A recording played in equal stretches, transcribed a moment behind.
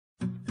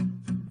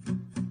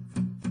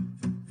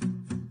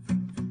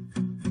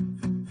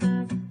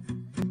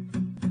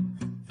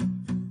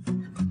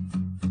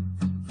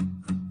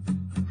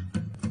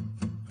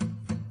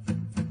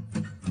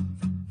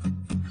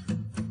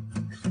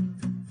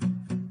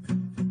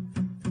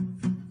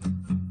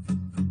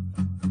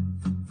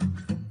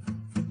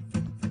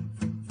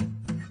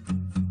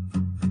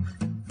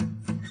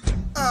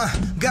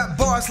Got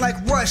bars like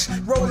Rush,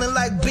 rolling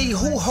like B,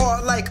 who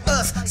hard like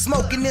us?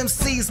 Smoking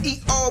MCs,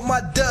 eat all my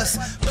dust.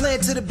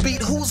 Playing to the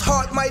beat, whose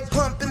heart might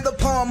pump in the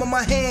palm of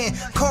my hand?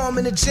 Calm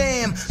in the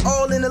jam,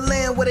 all in the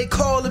land where they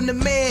call him the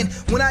man.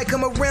 When I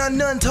come around,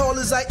 none tall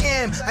as I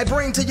am. I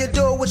bring to your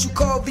door what you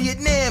call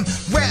Vietnam.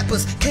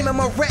 Rappers came in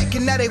my rack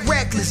and now they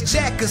rackless.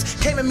 Jackers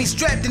came at me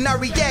strapped and I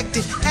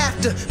reacted.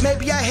 After,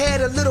 maybe I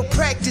had a little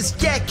practice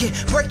yakking.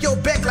 Break your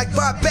back like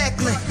Bob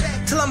Backlund.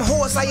 Till I'm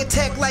hoarse, I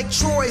attack like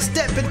Troy.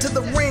 Step into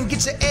the ring,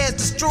 get your ass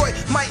destroyed.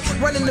 Might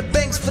run in the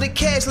banks for the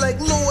cash like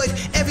Lloyd.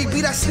 Every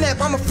beat I snap,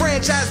 I'm a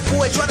franchise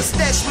boy. Try to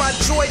stash my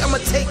joy, I'ma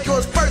take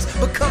yours first.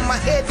 Become my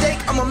headache,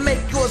 I'ma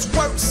make yours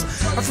worse.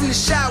 I'm from the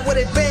shop where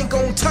they bang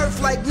on turf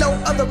like no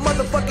other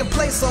motherfucking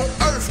place on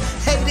earth.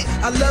 Hate it,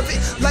 I love it,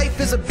 life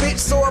is a bitch.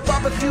 So I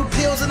pop a few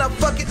pills and I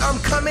fuck it, I'm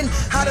coming.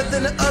 Hotter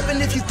than the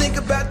oven, if you think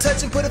about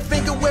touching, put a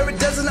finger where it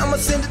doesn't. I'ma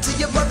send it to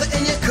your mother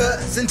and your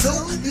cousin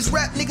too. These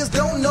rap niggas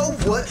don't know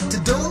what to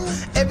do.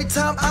 Every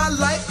time I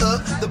light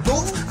up the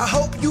booth, I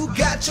hope you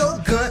got your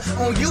gun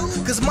on you,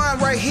 cause mine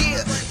right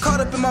here, caught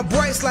up in my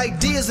brights like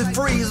Deers and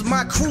Freeze.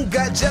 My crew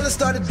got jealous,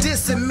 started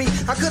dissing me.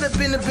 I could have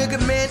been a bigger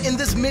man in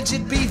this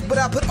midget beef, but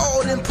I put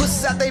all them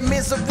pussies out they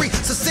misery.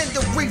 So send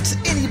the reef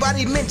to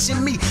anybody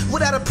mention me.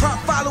 Without a prop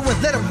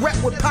following, let them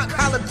rap with Pac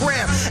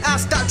hologram. I'll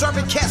stop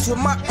dropping cats with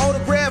my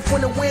autograph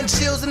when the wind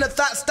chills and the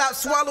thoughts stop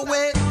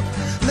swallowing.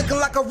 Looking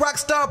like a rock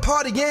star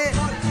partying.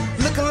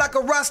 Looking like a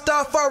rock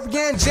star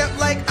foreign. Jet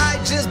like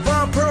I just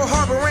bombed Pearl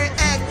Harbor and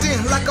acting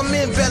like I'm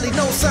in belly,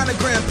 no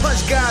sonogram.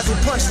 Punch guys with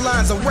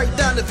punchlines, I'm Ray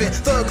Donovan.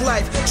 Thug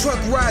life, truck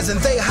rising,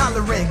 they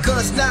hollering.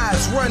 Guns,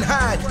 knives, run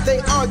hide, they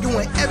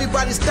arguing.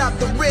 Everybody stop,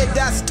 the red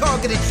dots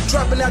targeted.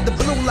 Dropping out the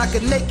blue like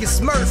a naked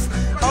smurf.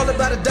 All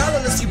about $1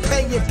 unless you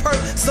pay in perk.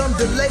 Some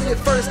delayed it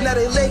first, now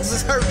their legs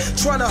is hurt.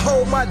 Trying to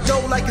hold my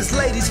dough like it's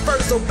ladies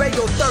first. Obey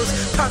your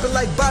thirst, popping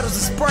like bottles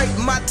of Sprite.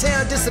 My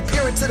town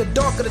disappearing to the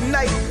dark of the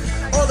night.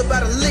 All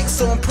about a lick,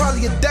 so I'm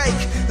probably a dyke.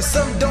 If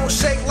something don't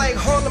shake like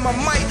Harlem, I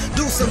might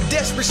do some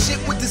desperate shit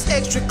with this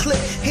extra clip.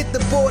 Hit the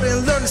border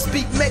and learn to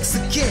speak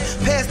Mexican.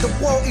 Past the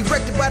wall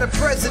erected by the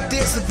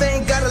president, so they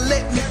ain't gotta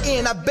let me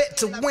in. I bet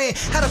to win.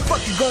 How the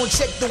fuck you gonna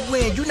check the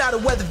wind? You not a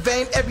weather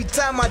vane. Every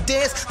time I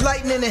dance,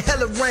 lightning and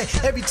hella rain.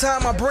 Every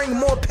time I bring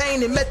more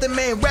pain than Method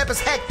Man. Rappers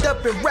hacked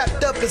up and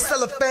wrapped up in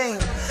cellophane.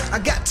 I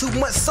got too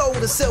much soul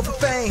to sell for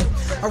fame.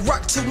 I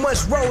rock too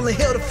much, roll and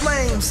hail the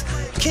flames.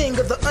 King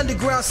of the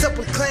underground,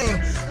 separate claim.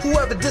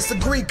 Whoever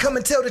disagree, come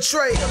and tell the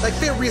trade. Like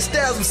Furious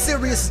Styles, I'm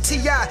serious as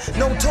T.I.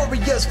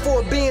 Notorious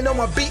for being on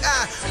my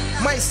B.I.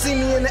 Might see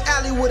me in the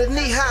alley with a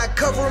knee high,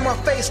 covering my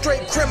face,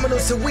 straight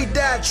criminals till we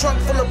die. Trunk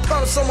full of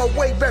pumps on my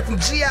way back from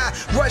G.I.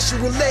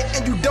 Russian roulette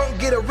and you don't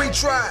get a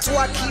retry. So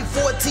I keep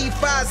 4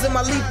 T5s in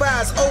my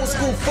Levi's. Old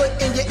school foot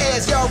in your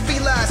ass, y'all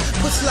felines.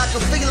 Pussy like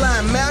a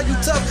feline, mal you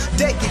tough,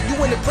 deck it.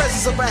 You in the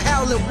presence of a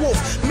howling wolf.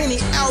 Many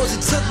hours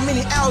it took,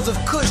 many hours of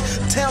kush.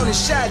 Town is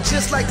shot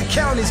just like the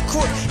county's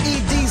crook.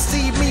 EDC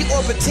me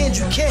or pretend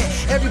you can't.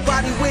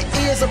 Everybody with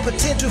ears a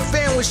potential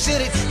fan when shit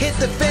it hit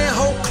the fan,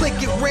 whole click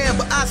it ran.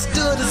 But I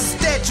stood as a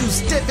statue,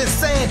 stiff and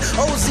saying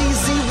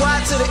O-Z-Z-Y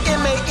to the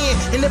M-A-N.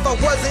 And if I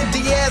wasn't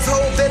the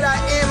asshole that I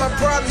am, I'd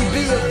probably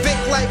be a Vic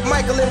like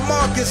Michael and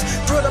Marcus.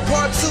 Thriller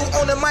part 2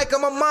 on the mic,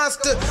 I'm a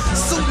monster.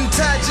 Suit and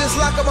tie just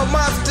like I'm a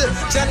monster.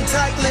 Johnny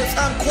tight lips,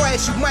 I'm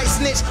quiet, you might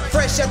snitch.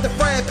 Fresh out the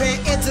frying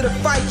pan into the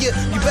fire.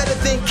 You better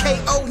than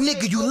K.O.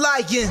 nigga, you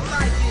lying.